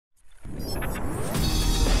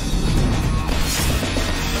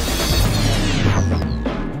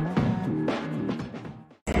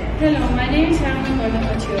name is Harumi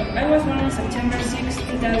Cornejo. I was born on September 6,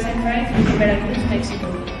 2005 in Veracruz, Mexico.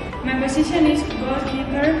 My position is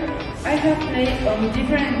goalkeeper. I have played on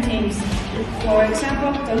different teams, for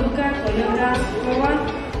example, Toluca, Toyota, Coa,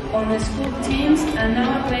 on the school teams, and now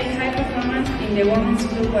I play high performance in the women's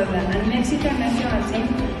group Puebla and Mexican national team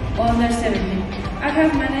under 17. I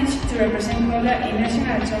have managed to represent Puebla in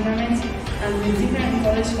national tournaments and with different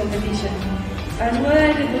college competitions. As well,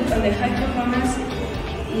 I debuted on the high performance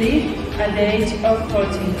league at the age of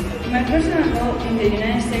 14. My personal goal in the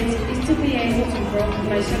United States is to be able to improve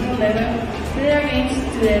my soccer level, play games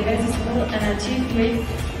to the best school, and achieve great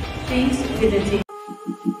things with the team.